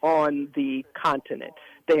interests on the continent.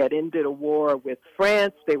 They had ended a war with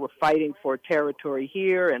France. They were fighting for territory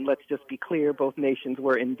here, and let's just be clear, both nations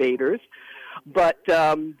were invaders. But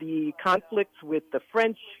the conflicts with the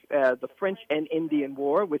French and Indian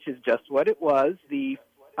War, which is just what it was, the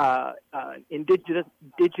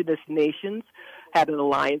indigenous nations had an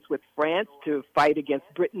alliance with France to fight against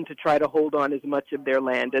Britain to try to hold on as much of their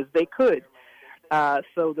land as they could.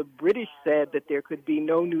 So the British said that there could be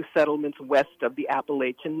no new settlements west of the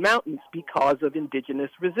Appalachian Mountains because of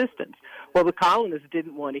indigenous resistance. Well, the colonists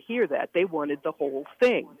didn't want to hear that. They wanted the whole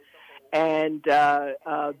thing. And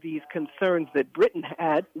these concerns that Britain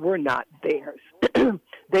had were not theirs.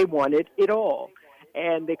 They wanted it all.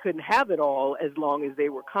 And they couldn't have it all as long as they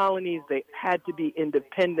were colonies. They had to be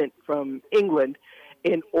independent from England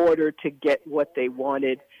in order to get what they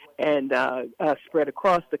wanted and spread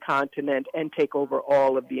across the continent and take over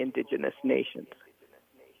all of the indigenous nations.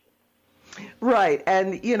 Right.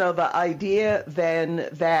 And, the idea then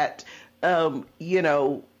that,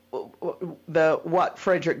 what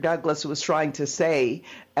Frederick Douglass was trying to say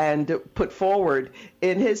and put forward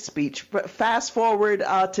in his speech. But fast forward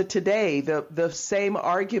to today, the same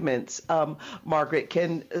arguments, Margaret,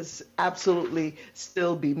 can absolutely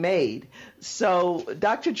still be made. So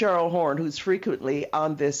Dr. Gerald Horne, who's frequently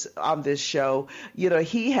on this show,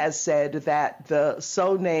 he has said that the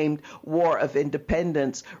so-named War of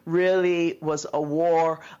Independence really was a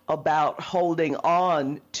war about holding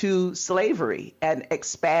on to slavery and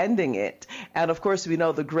expanding it. And of course, we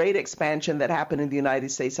know the great expansion that happened in the United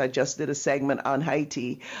States case. I just did a segment on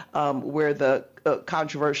Haiti where the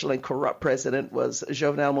controversial and corrupt president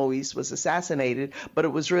Jovenel Moïse was assassinated, but it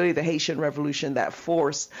was really the Haitian Revolution that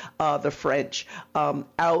forced the French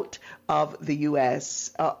out of the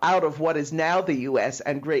U.S., out of what is now the U.S.,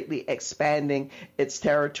 and greatly expanding its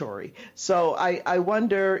territory. So I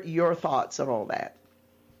wonder your thoughts on all that.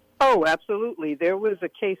 Oh, absolutely. There was a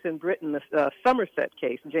case in Britain, the Somerset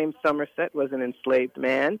case. James Somerset was an enslaved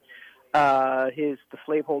man. The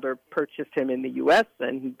slaveholder purchased him in the U.S.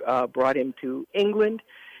 and brought him to England.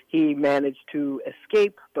 He managed to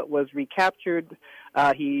escape, but was recaptured.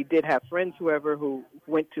 He did have friends, however, who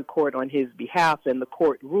went to court on his behalf, and the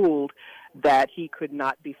court ruled that he could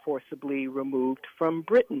not be forcibly removed from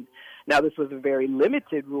Britain. Now, this was a very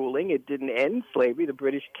limited ruling. It didn't end slavery. The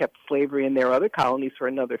British kept slavery in their other colonies for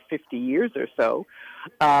another 50 years or so.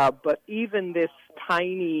 But even this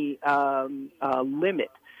tiny limit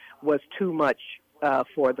was too much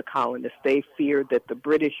for the colonists. They feared that the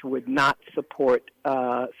British would not support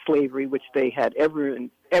slavery, which they had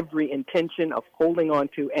every intention of holding on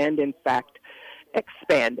to and, in fact,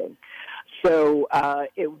 expanding. So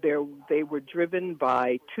they were driven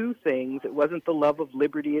by two things. It wasn't the love of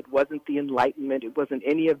liberty. It wasn't the Enlightenment. It wasn't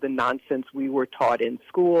any of the nonsense we were taught in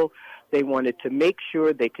school. They wanted to make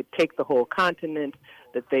sure they could take the whole continent,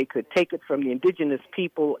 that they could take it from the indigenous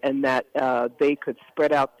people, and that they could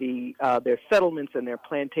spread out their settlements and their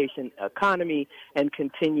plantation economy and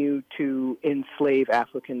continue to enslave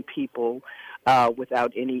African people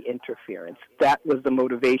without any interference. That was the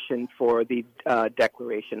motivation for the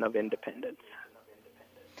Declaration of Independence.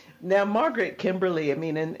 Now, Margaret Kimberly,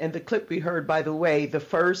 in the clip we heard, by the way, the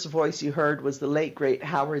first voice you heard was the late, great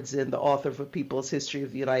Howard Zinn, the author of A People's History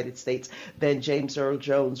of the United States, then James Earl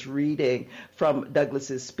Jones reading from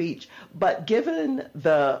Douglas's speech. But given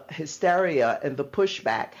the hysteria and the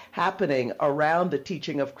pushback happening around the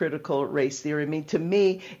teaching of critical race theory, to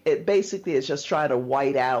me, it basically is just trying to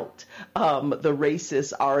white out the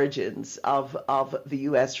racist origins of the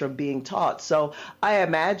U.S. from being taught. So I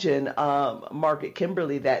imagine, Margaret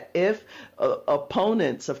Kimberly, that if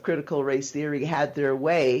opponents of critical race theory had their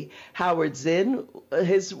way, Howard Zinn,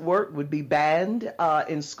 his work would be banned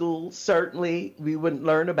in schools. Certainly, we wouldn't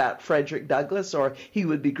learn about Frederick Douglass, or he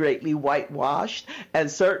would be greatly whitewashed.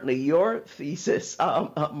 And certainly your thesis,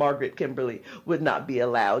 Margaret Kimberly, would not be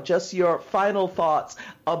allowed. Just your final thoughts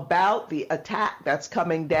about the attack that's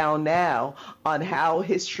coming down now on how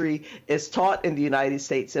history is taught in the United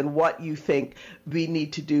States and what you think we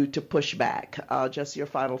need to do to push back. Just your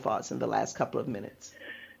final thoughts in the last couple of minutes.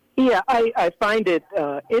 Yeah, I find it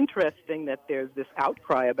interesting that there's this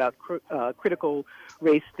outcry about critical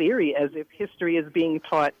race theory as if history is being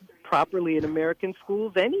taught properly in American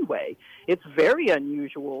schools anyway. It's very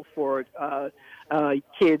unusual for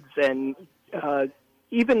kids and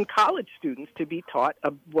even college students to be taught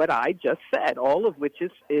what I just said, all of which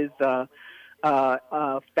is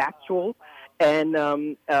factual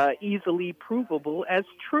and easily provable as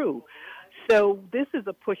true. So this is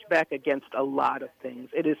a pushback against a lot of things.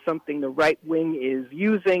 It is something the right wing is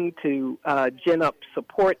using to gin up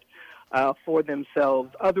support for themselves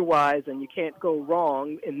otherwise, and you can't go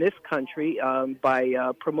wrong in this country by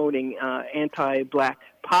promoting anti-black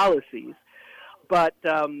policies. But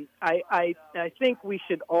I think we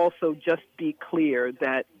should also just be clear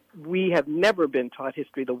that we have never been taught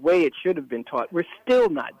history the way it should have been taught. We're still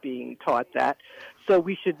not being taught that. So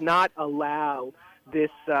we should not allow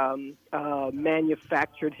this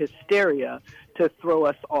manufactured hysteria to throw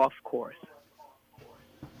us off course.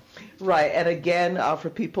 Right. And again, for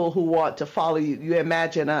people who want to follow you, you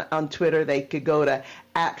imagine on Twitter they could go to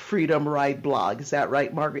 @FreedomRideBlog. Is that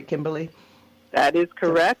right, Margaret Kimberly? That is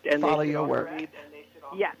correct. And follow your work.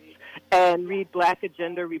 Yes. And read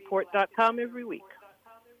blackagendareport.com every week.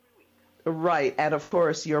 Right. And of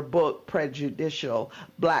course, your book, Prejudicial,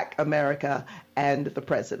 Black America and the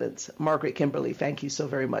Presidents. Margaret Kimberly, thank you so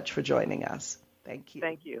very much for joining us. Thank you.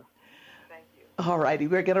 Thank you. All righty,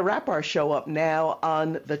 we're going to wrap our show up now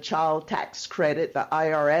on the child tax credit. The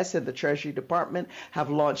IRS and the Treasury Department have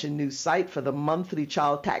launched a new site for the monthly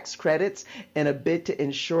child tax credits in a bid to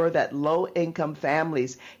ensure that low-income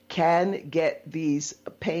families can get these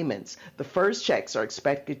payments. The first checks are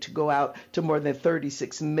expected to go out to more than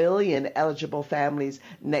 36 million eligible families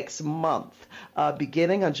next month.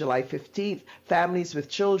 Beginning on July 15th, families with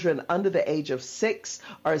children under the age of 6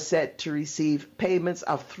 are set to receive payments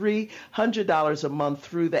of $300 a month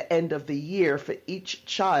through the end of the year for each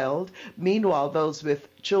child. Meanwhile, those with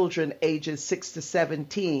children ages 6 to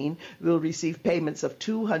 17 will receive payments of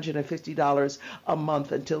 $250 a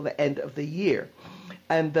month until the end of the year.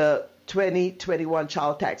 And the 2021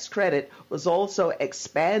 child tax credit was also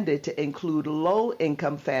expanded to include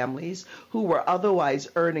low-income families who were otherwise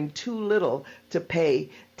earning too little to pay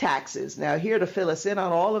taxes. Now, here to fill us in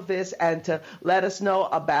on all of this and to let us know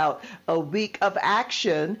about a week of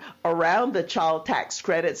action around the child tax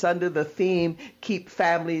credits under the theme Keep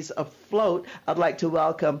Families Afloat, I'd like to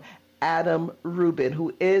welcome Adam Rubin,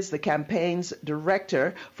 who is the campaign's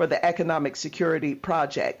director for the Economic Security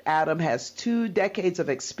Project. Adam has 2 decades of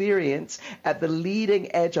experience at the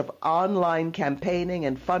leading edge of online campaigning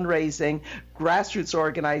and fundraising, grassroots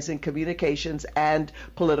organizing, communications, and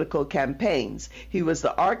political campaigns. He was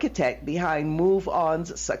the architect behind Move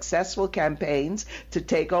On's successful campaigns to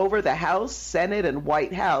take over the House, Senate, and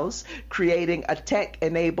White House, creating a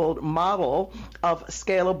tech-enabled model of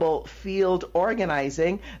scalable field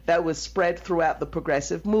organizing that was spread throughout the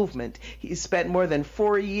progressive movement. He spent more than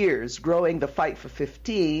 4 years growing the Fight for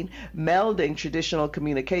 15, melding traditional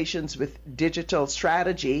communications with digital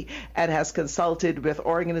strategy, and has consulted with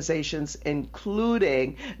organizations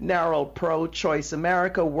including Narrow Pro-Choice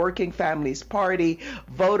America, Working Families Party,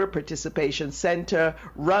 Voter Participation Center,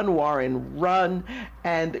 Run Warren Run,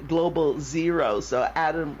 and Global Zero. So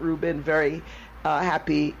Adam Rubin, very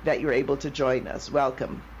happy that you're able to join us.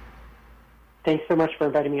 Welcome. Thanks so much for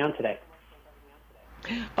inviting me on today.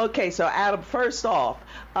 Okay, so Adam, first off,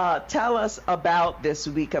 tell us about this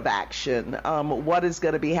week of action. What is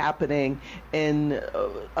going to be happening in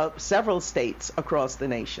several states across the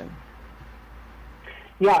nation?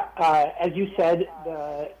 Yeah, as you said,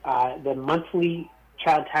 the monthly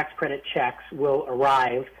child tax credit checks will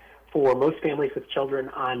arrive for most families with children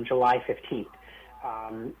on July 15th.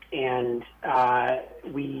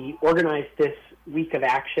 We organized this week of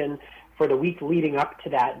action for the week leading up to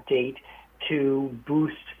that date to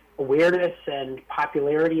boost awareness and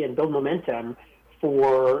popularity and build momentum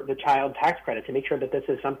for the child tax credit, to make sure that this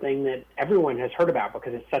is something that everyone has heard about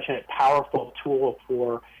because it's such a powerful tool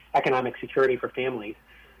for economic security for families.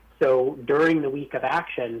 So during the week of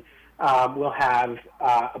action, we'll have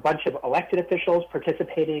a bunch of elected officials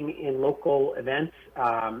participating in local events.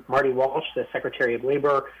 Marty Walsh, the Secretary of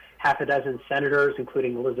Labor, half a dozen senators,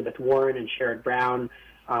 including Elizabeth Warren and Sherrod Brown,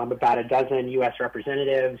 about a dozen U.S.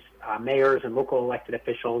 representatives, mayors, and local elected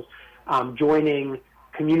officials, joining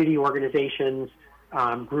community organizations,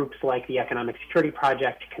 groups like the Economic Security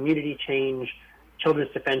Project, Community Change,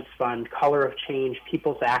 Children's Defense Fund, Color of Change,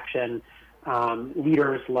 People's Action,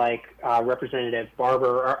 leaders like Representative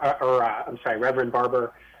Barber, Reverend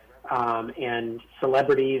Barber, and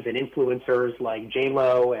celebrities and influencers like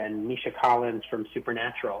J-Lo and Misha Collins from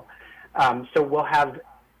Supernatural. So we'll have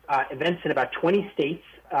events in about 20 states,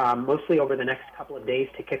 mostly over the next couple of days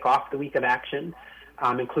to kick off the week of action,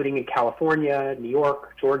 including in California, New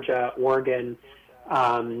York, Georgia, Oregon,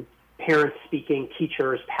 parents speaking,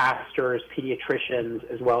 teachers, pastors, pediatricians,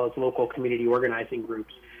 as well as local community organizing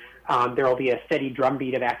groups. There will be a steady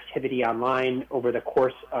drumbeat of activity online over the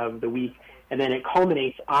course of the week, and then it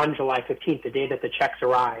culminates on July 15th, the day that the checks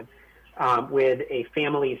arrive, with a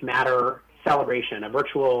Families Matter celebration, a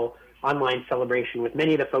virtual online celebration with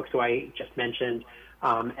many of the folks who I just mentioned,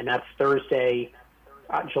 and that's Thursday,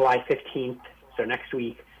 July 15th, so next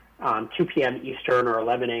week, 2 p.m. Eastern or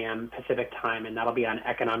 11 a.m. Pacific time, and that'll be on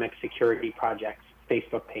Economic Security Project's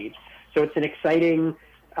Facebook page. So it's an exciting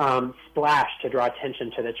splash to draw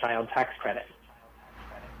attention to the child tax credit.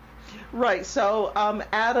 Right. So,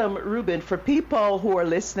 Adam Rubin, for people who are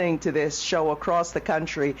listening to this show across the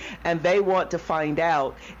country and they want to find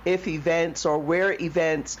out if events or where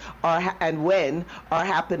events are and when are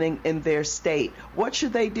happening in their state, what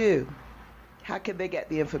should they do? How can they get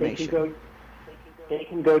the information? They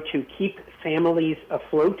can go to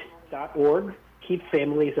keepfamiliesafloat.org,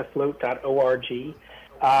 keepfamiliesafloat.org,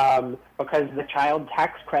 because the child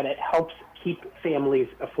tax credit helps keep families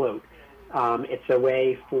afloat. It's a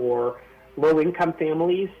way for low-income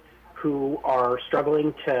families who are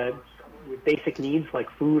struggling with basic needs like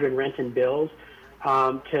food and rent and bills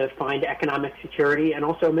to find economic security, and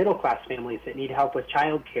also middle-class families that need help with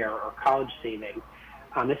child care or college saving.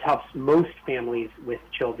 This helps most families with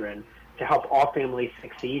children to help all families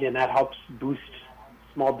succeed, and that helps boost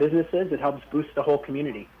small businesses. It helps boost the whole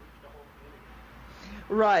community.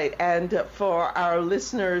 Right, and for our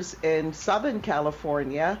listeners in Southern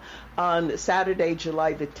California, on Saturday,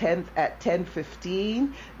 July the 10th at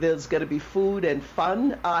 10:15, there's going to be food and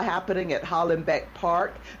fun happening at Hollenbeck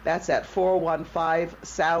Park. That's at 415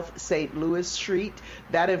 South St. Louis Street.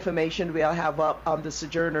 That information we'll have up on the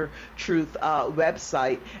Sojourner Truth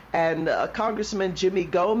website. And Congressman Jimmy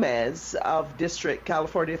Gomez of District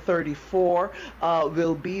California 34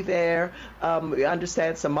 will be there. We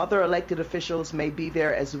understand some other elected officials may be there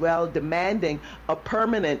there as well, demanding a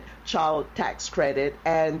permanent child tax credit.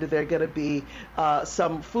 And there are going to be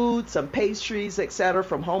some food, some pastries, etc.,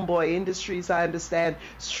 from Homeboy Industries, I understand,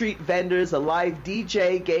 street vendors, a live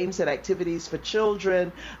DJ, games and activities for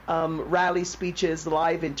children, rally speeches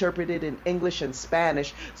live interpreted in English and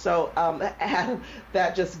Spanish. So Adam,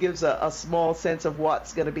 that just gives a small sense of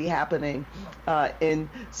what's going to be happening in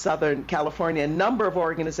Southern California. A number of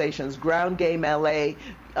organizations, Ground Game LA,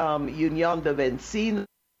 Unión de Vecinos,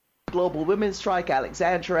 Global Women's Strike,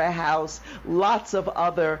 Alexandria House, lots of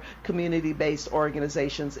other community-based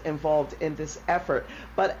organizations involved in this effort.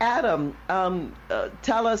 But Adam,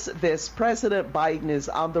 tell us this. President Biden is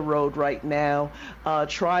on the road right now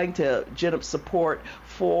trying to gin up support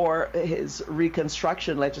for his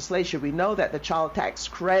reconstruction legislation. We know that the child tax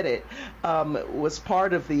credit was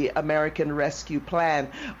part of the American Rescue Plan,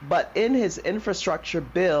 but in his infrastructure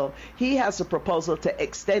bill, he has a proposal to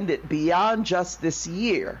extend it beyond just this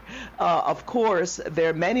year. Of course,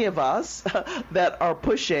 there are many of us that are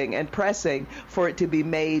pushing and pressing for it to be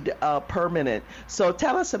made permanent. So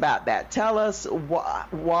tell us about that. Tell us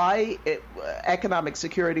why Economic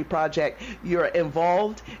Security Project, you're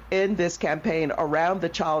involved in this campaign around the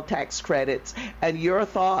child tax credits, and your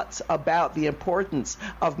thoughts about the importance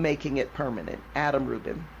of making it permanent. Adam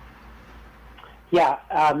Rubin. Yeah,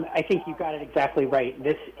 I think you got it exactly right.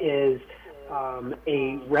 This is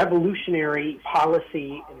a revolutionary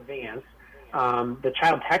policy advance. The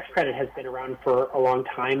child tax credit has been around for a long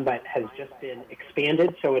time, but has just been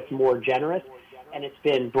expanded, so it's more generous, and it's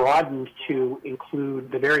been broadened to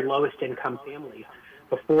include the very lowest income families.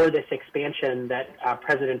 Before this expansion that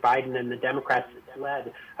President Biden and the Democrats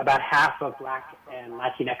led, about half of Black and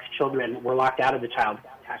Latinx children were locked out of the child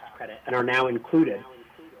tax credit and are now included.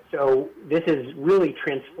 So this is really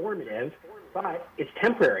transformative, but it's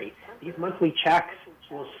temporary. These monthly checks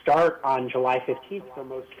will start on July 15th for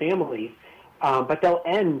most families, but they'll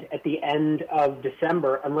end at the end of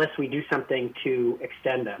December unless we do something to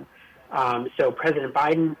extend them. So President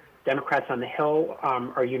Biden, Democrats on the Hill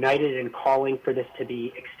are united in calling for this to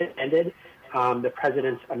be extended. The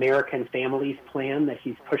president's American Families Plan that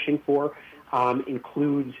he's pushing for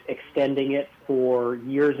includes extending it for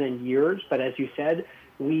years and years. But as you said,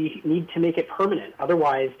 we need to make it permanent.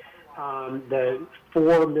 Otherwise, the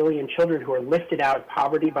 4 million children who are lifted out of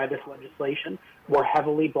poverty by this legislation, more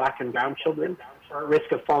heavily Black and brown children, are at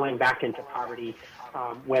risk of falling back into poverty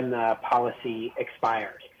when the policy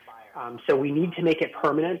expires. So we need to make it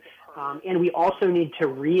permanent, and we also need to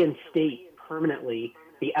reinstate permanently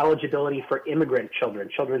the eligibility for immigrant children,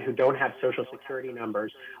 children who don't have Social Security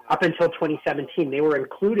numbers. Up until 2017, they were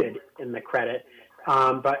included in the credit,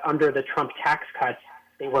 but under the Trump tax cuts,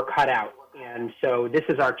 they were cut out. And so this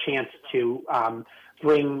is our chance to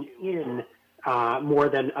bring in more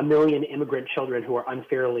than 1 million immigrant children who are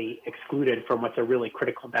unfairly excluded from what's a really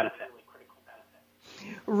critical benefit.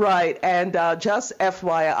 Right, and just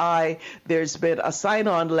FYI, there's been a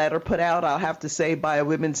sign-on letter put out, I'll have to say, by a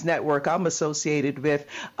women's network I'm associated with,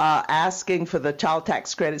 asking for the child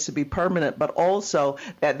tax credits to be permanent, but also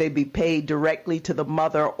that they be paid directly to the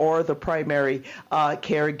mother or the primary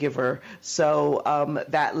caregiver. So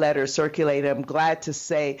that letter circulated. I'm glad to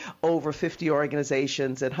say over 50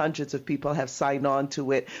 organizations and hundreds of people have signed on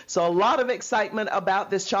to it. So a lot of excitement about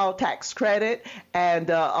this child tax credit, and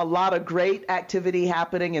a lot of great activity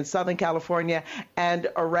happening in Southern California and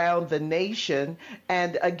around the nation.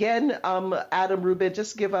 And again, Adam Rubin,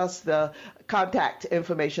 just give us the contact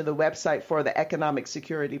information, the website for the Economic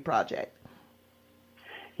Security Project.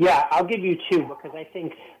 Yeah, I'll give you two, because I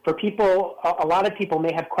think for people, a lot of people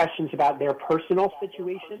may have questions about their personal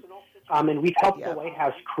situation. And we've helped the White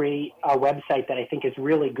House create a website that I think is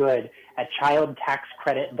really good at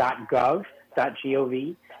childtaxcredit.gov,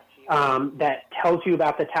 that tells you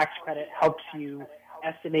about the tax credit, helps you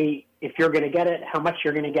estimate if you're going to get it, how much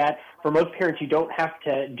you're going to get. For most parents, you don't have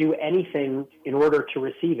to do anything in order to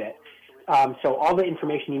receive it. So all the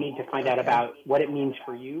information you need to find out about what it means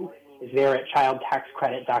for you is there at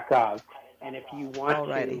childtaxcredit.gov. And if you want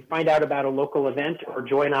to find out about a local event or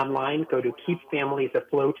join online, go to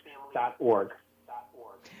keepfamiliesafloat.org.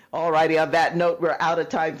 All righty. On that note, we're out of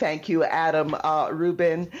time. Thank you, Adam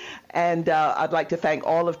Rubin. And I'd like to thank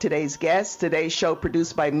all of today's guests. Today's show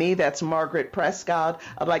produced by me. That's Margaret Prescott.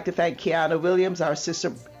 I'd like to thank Kiana Williams, our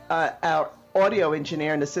audio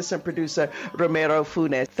engineer, and assistant producer Romero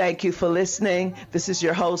Funes. Thank you for listening. This is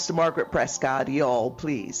your host, Margaret Prescott. Y'all,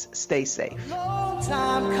 please stay safe. Long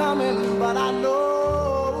time coming, but I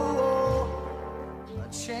know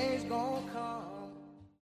a change gonna come.